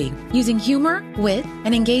 Cooley. Using humor, wit,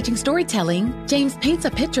 and engaging storytelling, James paints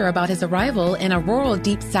a picture about his arrival in a rural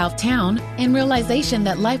deep south town and realization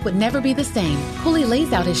that life would never be the same. Cooley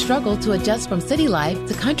lays out his struggle to adjust from city life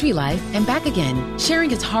to country life and back again, sharing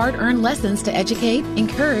his hard-earned lessons to educate,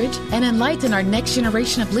 encourage, and enlighten our next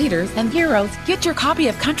generation of leaders and heroes. Get your copy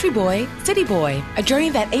of Country Boy, City Boy, a journey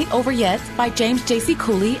that ain't over yet by James J.C.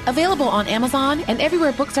 Cooley. Available on Amazon and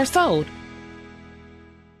everywhere books are sold.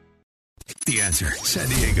 The Answer San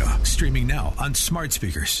Diego, streaming now on smart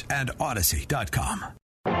speakers and Odyssey.com.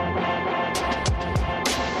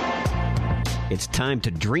 It's time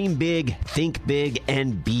to dream big, think big,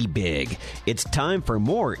 and be big. It's time for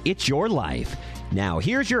more It's Your Life. Now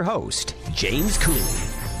here's your host, James Cooley.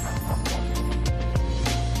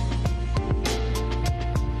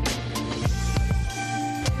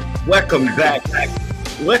 Welcome back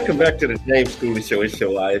Welcome back to the James Cooley Show. It's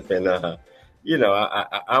your life, and I'm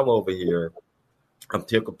over here. I'm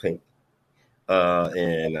tickled pink,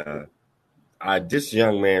 and this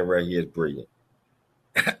young man right here is brilliant.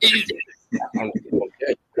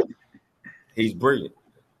 He's brilliant,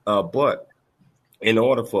 but in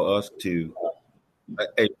order for us to,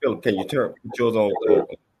 hey Philip, can you put yours on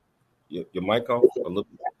your mic off a little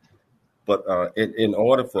bit? But in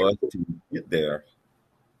order for us to get there.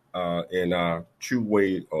 In our true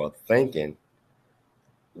way of thinking,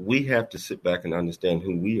 we have to sit back and understand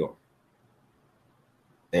who we are.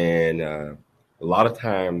 And a lot of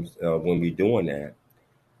times when we're doing that,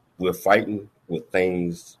 we're fighting with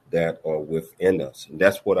things that are within us. And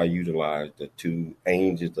that's what I utilize, the two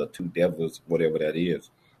angels, the two devils, whatever that is.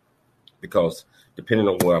 Because depending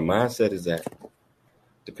on where our mindset is at,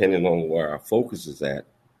 depending on where our focus is at,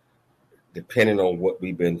 depending on what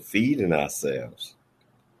we've been feeding ourselves,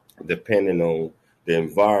 depending on the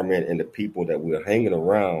environment and the people that we're hanging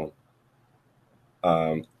around.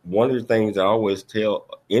 One of the things I always tell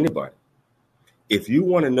anybody, if you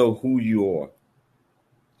want to know who you are,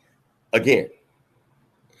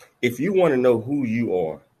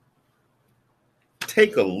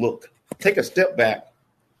 take a step back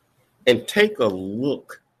and take a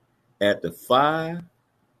look at the 5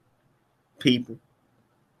 people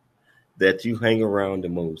that you hang around the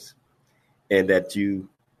most and that you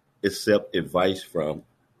accept advice from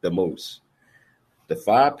the most. The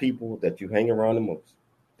 5 people that you hang around the most,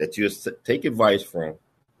 that you take advice from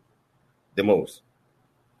the most.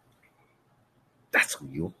 That's who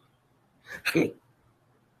you are.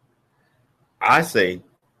 I say,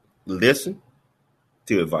 listen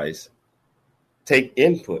to advice, take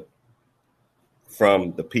input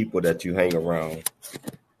from the people that you hang around,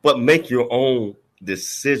 but make your own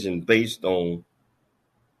decision based on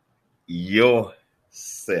yourself,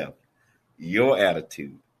 your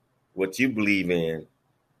attitude, what you believe in,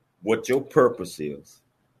 what your purpose is,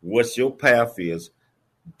 what your path is,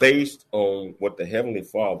 based on what the Heavenly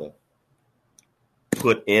Father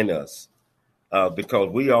put in us, because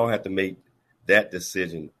we all have to make that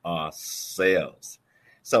decision ourselves.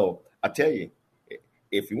 So I tell you,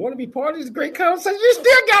 if you want to be part of this great conversation, you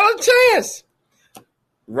still got a chance.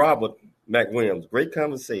 Robert McWilliams, great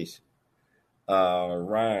conversation.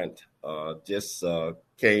 Ryan just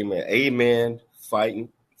came in. Amen.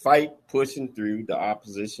 Pushing through the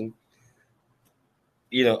opposition.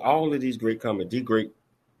 All of these great comments.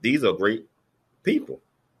 These are great people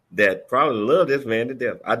that probably love this man to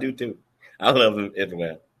death. I do too. I love him as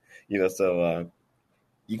well. So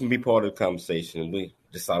you can be part of the conversation.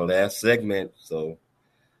 This is our last segment, so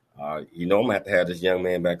I'm gonna have this young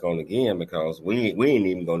man back on again, because we ain't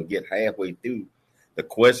even gonna get halfway through the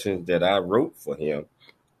questions that I wrote for him.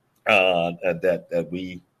 That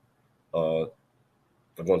we are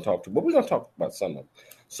going to talk to, but we're going to talk about some of them.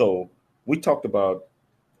 So we talked about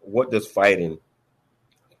what the fighting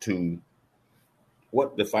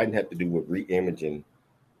had to do with re-imaging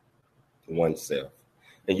oneself.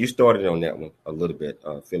 And you started on that one a little bit.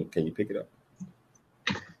 Philip, can you pick it up?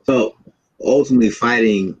 So ultimately,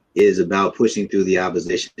 fighting is about pushing through the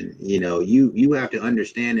opposition. You have to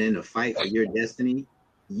understand, in a fight for your destiny,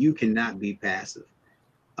 you cannot be passive.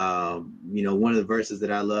 One of the verses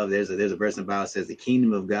that I love, there's a verse in the Bible that says, the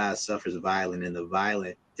kingdom of God suffers violence, and the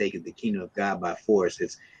violent taketh the kingdom of God by force.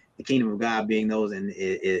 It's the kingdom of God being those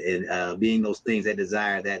being those things that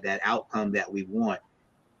desire that outcome that we want.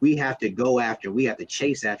 We have to go after, we have to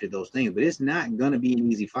chase after those things, but it's not going to be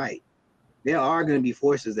an easy fight. There are going to be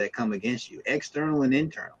forces that come against you, external and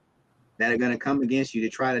internal, that are going to come against you to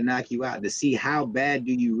try to knock you out, to see how bad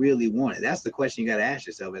do you really want it. That's the question you got to ask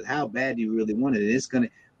yourself, is how bad do you really want it? And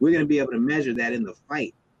we're going to be able to measure that in the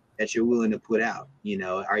fight that you're willing to put out.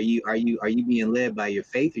 Are you being led by your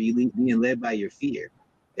faith, or are you being led by your fear?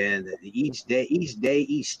 And each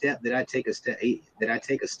step that I take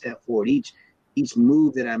a step forward, each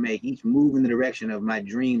move that I make, each move in the direction of my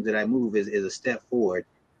dreams that I move is a step forward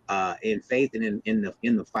in faith and in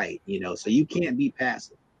the fight. So you can't be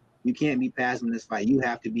passive. You can't be passive in this fight. You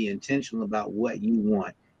have to be intentional about what you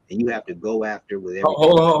want, and you have to go after with everything.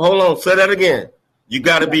 Hold on. Say that again. You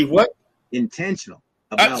got to be what? Intentional.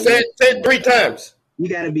 Say it 3 times. You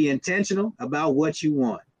got to be intentional about what you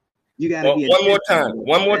want. You got to be one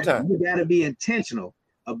more time. You got to be intentional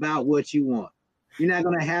about what you want. You're not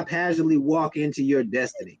going to haphazardly walk into your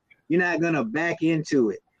destiny. You're not going to back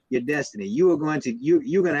into it, your destiny. You're going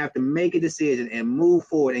to have to make a decision and move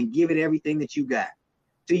forward and give it everything that you got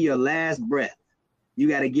to your last breath. You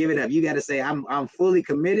got to give it up. You got to say, I'm fully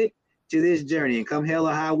committed to this journey, and come hell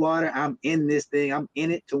or high water, I'm in this thing. I'm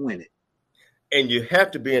in it to win it. And you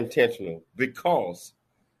have to be intentional, because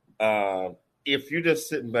if you're just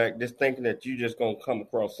sitting back, just thinking that you're just going to come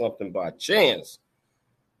across something by chance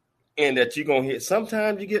and that you're going to hit,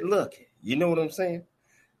 sometimes you get lucky. You know what I'm saying?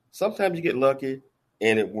 Sometimes you get lucky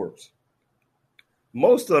and it works.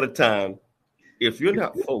 Most of the time, if you're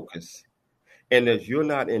not focused and if you're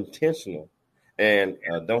not intentional and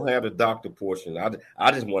don't have the doctor portion,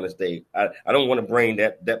 I just want to stay. I don't want to bring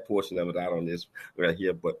that portion of it out on this right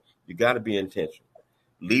here, but you got to be intentional.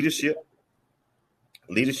 Leadership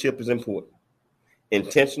is important.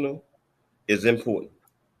 Intentional is important.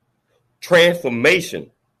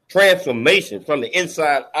 Transformation from the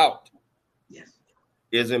inside out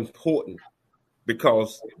is important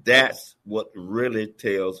because that's what really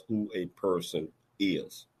tells who a person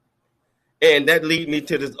is. And that leads me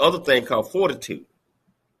to this other thing called fortitude.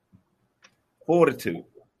 Fortitude.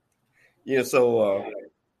 So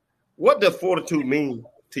what does fortitude mean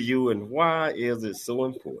to you and why is it so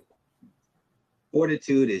important?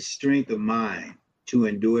 Fortitude is strength of mind to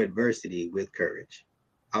endure adversity with courage.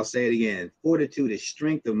 I'll say it again. Fortitude is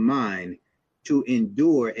strength of mind to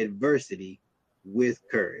endure adversity with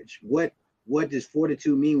courage. What does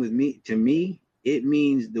fortitude mean to me? It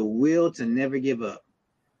means the will to never give up,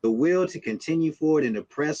 the will to continue forward and to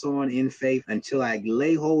press on in faith until I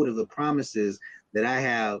lay hold of the promises that I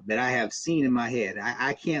have seen in my head.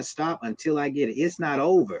 I can't stop until I get it. It's not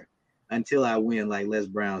over until I win, like Les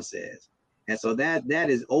Brown says. And so that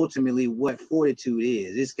is ultimately what fortitude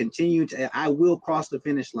is. It's continue to, I will cross the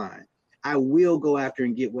finish line. I will go after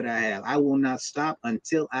and get what I have. I will not stop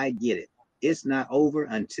until I get it. It's not over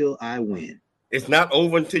until I win. It's not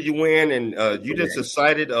over until you win. And you just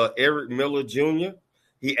cited Eric Miller Jr.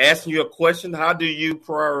 He asked you a question. How do you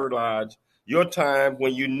prioritize your time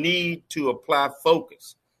when you need to apply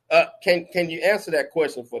focus? Can you answer that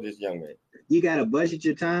question for this young man? You got to budget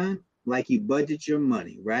your time like you budget your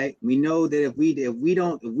money, right? We know that if we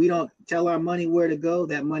don't tell our money where to go,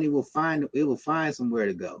 that money will find somewhere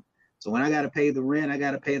to go. So when I got to pay the rent, I got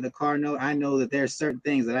to pay the car note, I know that there's certain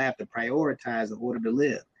things that I have to prioritize in order to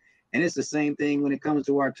live. And it's the same thing when it comes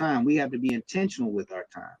to our time. We have to be intentional with our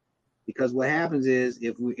time, because what happens is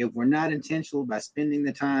if we're not intentional by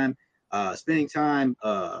spending time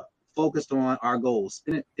focused on our goals,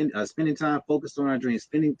 spending time focused on our dreams,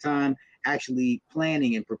 spending time actually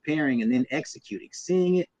planning and preparing and then executing,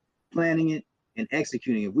 seeing it, planning it, and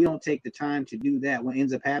executing. If we don't take the time to do that, what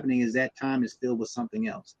ends up happening is that time is filled with something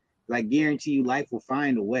else. I guarantee you life will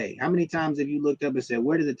find a way. How many times have you looked up and said,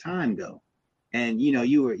 where did the time go? And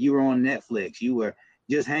you were on Netflix, you were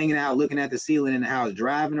just hanging out, looking at the ceiling in the house,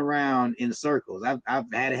 driving around in circles. I've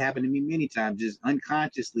had it happen to me many times, just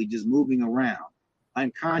unconsciously, just moving around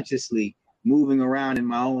in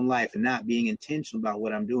my own life and not being intentional about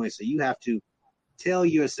what I'm doing. So you have to tell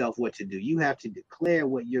yourself what to do. You have to declare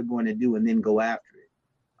what you're going to do and then go after it.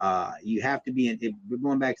 You have to be, we're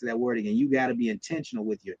going back to that word again, you got to be intentional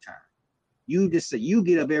with your time. You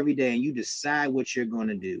get up every day and you decide what you're going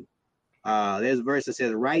to do. There's a verse that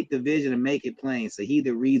says, write the vision and make it plain, so he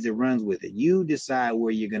that reads it runs with it. You decide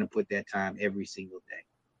where you're going to put that time every single day.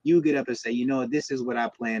 You get up and say, this is what I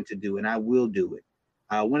plan to do and I will do it.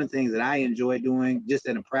 One of the things that I enjoy doing, just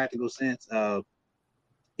in a practical sense,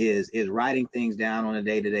 is writing things down on a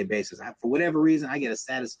day-to-day basis. For whatever reason, I get a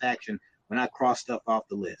satisfaction when I cross stuff off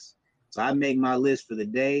the list. So I make my list for the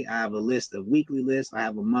day. I have a list of weekly lists. I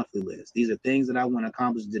have a monthly list. These are things that I want to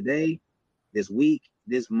accomplish today, this week,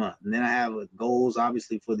 this month. And then I have goals,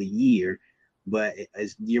 obviously, for the year. But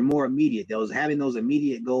you're more immediate. Having those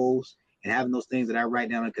immediate goals and having those things that I write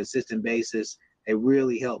down on a consistent basis, they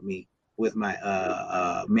really help me with my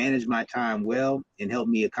manage my time well and help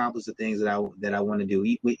me accomplish the things that I want to do.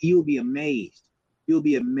 You'll be amazed. You'll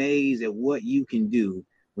be amazed at what you can do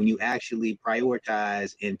when you actually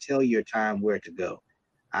prioritize and tell your time where to go.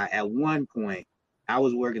 At one point, I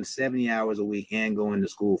was working 70 hours a week and going to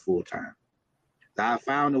school full time. So I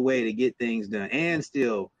found a way to get things done and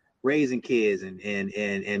still raising kids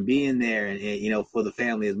and being there and for the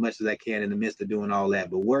family as much as I can in the midst of doing all that.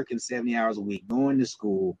 But working 70 hours a week, going to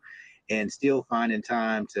school, and still finding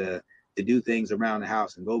time to do things around the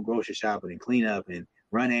house and go grocery shopping and clean up and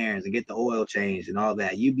run errands and get the oil changed and all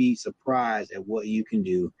that. You'd be surprised at what you can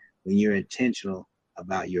do when you're intentional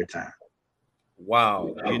about your time.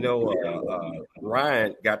 Wow.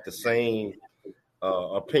 Ryan got the same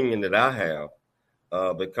opinion that I have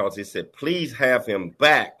because he said, please have him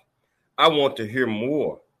back. I want to hear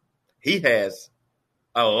more. He has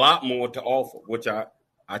a lot more to offer, which I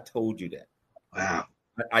told you that. Wow.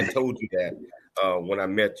 I told you that when I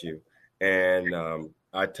met you. And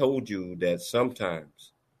I told you that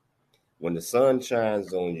sometimes when the sun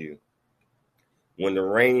shines on you, when the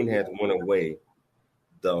rain has went away,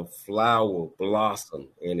 the flower blossom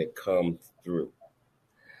and it comes through.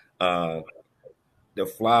 The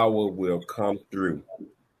flower will come through.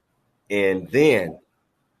 And then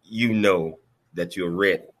you know that you're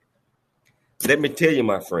ready. Let me tell you,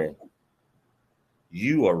 my friend,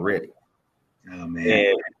 you are ready. Oh,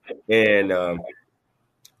 man. And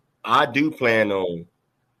I do plan on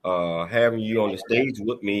having you on the stage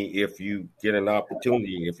with me if you get an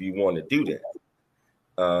opportunity, if you want to do that.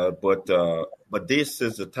 But this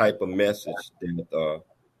is the type of message that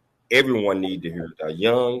everyone needs to hear.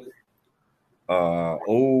 Young,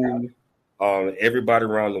 old, everybody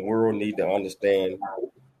around the world need to understand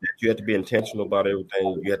that you have to be intentional about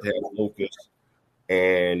everything. You have to have focus,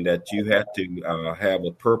 and that you have to have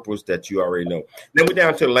a purpose that you already know. Then we're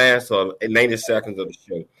down to the last 90 seconds of the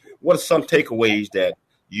show. What are some takeaways that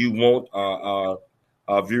you want our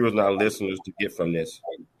viewers and our listeners to get from this?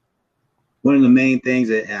 One of the main things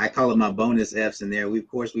that I call it my bonus F's in there. We've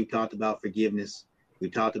talked about forgiveness.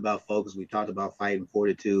 We've talked about focus. We've talked about fight and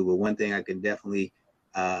fortitude. But one thing I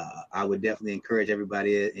would definitely encourage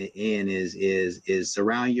everybody in is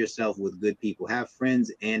surround yourself with good people. Have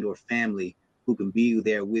friends and or family who can be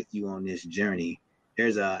there with you on this journey.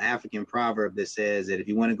 There's an African proverb that says that if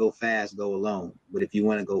you want to go fast, go alone. But if you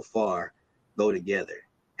want to go far, go together.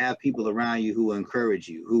 Have people around you who will encourage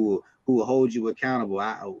you, who will hold you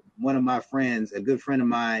accountable. One of my friends, a good friend of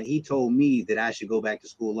mine, he told me that I should go back to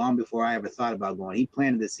school long before I ever thought about going. He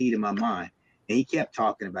planted the seed in my mind, and he kept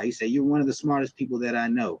talking about it. He said, "You're one of the smartest people that I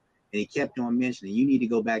know." And he kept on mentioning, "You need to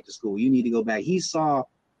go back to school. You need to go back." He saw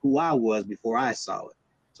who I was before I saw it.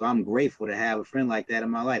 So I'm grateful to have a friend like that in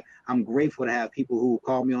my life. I'm grateful to have people who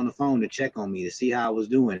called me on the phone to check on me, to see how I was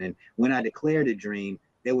doing. And when I declared a dream,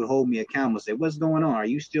 they would hold me accountable, say, "What's going on? Are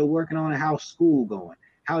you still working on it? How's school going?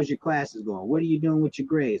 How's your classes going? What are you doing with your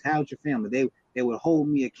grades? How's your family?" They would hold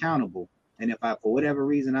me accountable. And if I, for whatever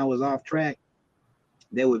reason, I was off track,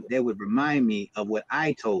 they would remind me of what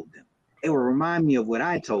I told them. They would remind me of what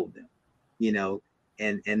I told them,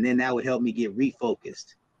 and then that would help me get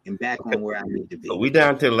refocused and back on where I need to be. So we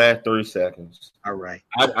down to the last 30 seconds. All right.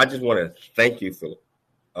 I just want to thank you, Philip,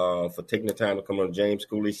 for taking the time to come on the James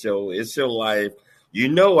Cooley Show. It's your life.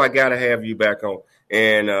 I got to have you back on.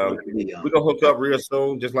 And we're going to hook up real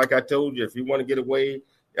soon. Just like I told you, if you want to get away,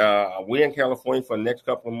 we're in California for the next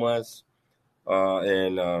couple of months.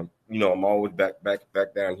 I'm always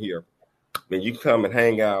back down here. When you come and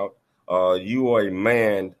hang out, you are a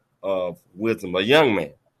man of wisdom, a young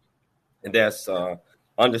man. And that's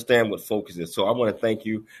understand what focus is. So I want to thank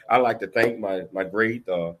you. I'd like to thank my great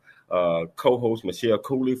co-host, Michelle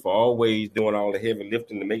Cooley, for always doing all the heavy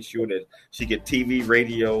lifting to make sure that she get TV,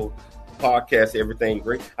 radio, podcast, everything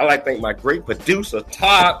great. I'd like to thank my great producer,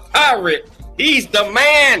 Todd Pirate. He's the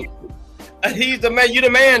man. He's the man. You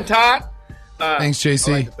the man, Todd. Thanks,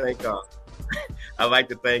 JC. I'd like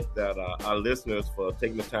to thank our listeners for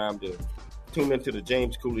taking the time to tune into the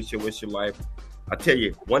James Cooley Show. It's your life. I tell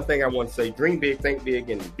you, one thing I want to say, dream big, think big,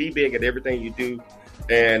 and be big at everything you do.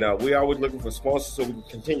 And we're always looking for sponsors so we can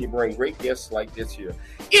continue to bring great guests like this here.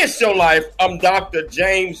 It's your life. I'm Dr.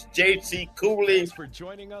 James J.C. Cooley. Thanks for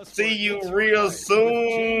joining us. See you real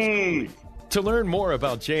soon. To learn more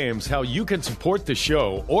about James, how you can support the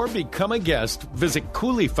show, or become a guest, visit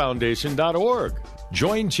CooleyFoundation.org.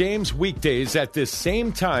 Join James weekdays at this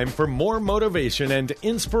same time for more motivation and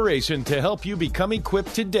inspiration to help you become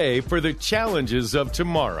equipped today for the challenges of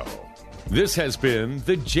tomorrow. This has been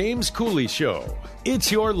The James Cooley Show.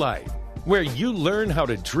 It's your life, where you learn how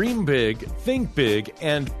to dream big, think big,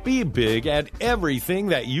 and be big at everything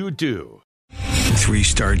that you do.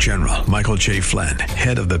 3-star General Michael J. Flynn,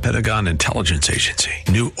 head of the Pentagon Intelligence Agency,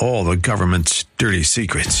 knew all the government's dirty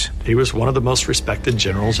secrets. He was one of the most respected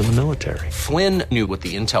generals in the military. Flynn knew what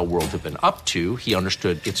the intel world had been up to. He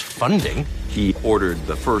understood its funding. He ordered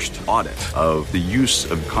the first audit of the use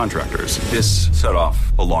of contractors. This set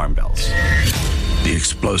off alarm bells. The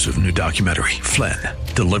explosive new documentary, Flynn,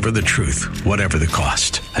 Deliver the Truth, Whatever the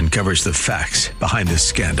Cost, uncovers the facts behind this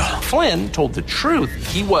scandal. Flynn told the truth.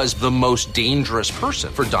 He was the most dangerous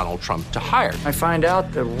person for Donald Trump to hire. I find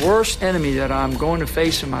out the worst enemy that I'm going to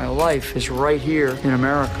face in my life is right here in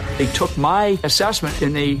America. They took my assessment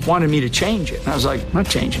and they wanted me to change it. And I was like, I'm not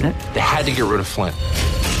changing it. They had to get rid of Flynn.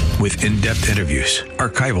 With in-depth interviews,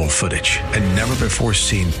 archival footage, and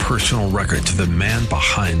never-before-seen personal records of the man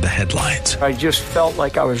behind the headlines. I just felt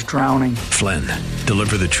like I was drowning. Flynn,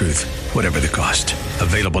 Deliver the Truth, Whatever the Cost.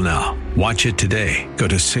 Available now. Watch it today. Go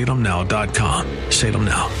to salemnow.com.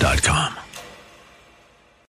 salemnow.com.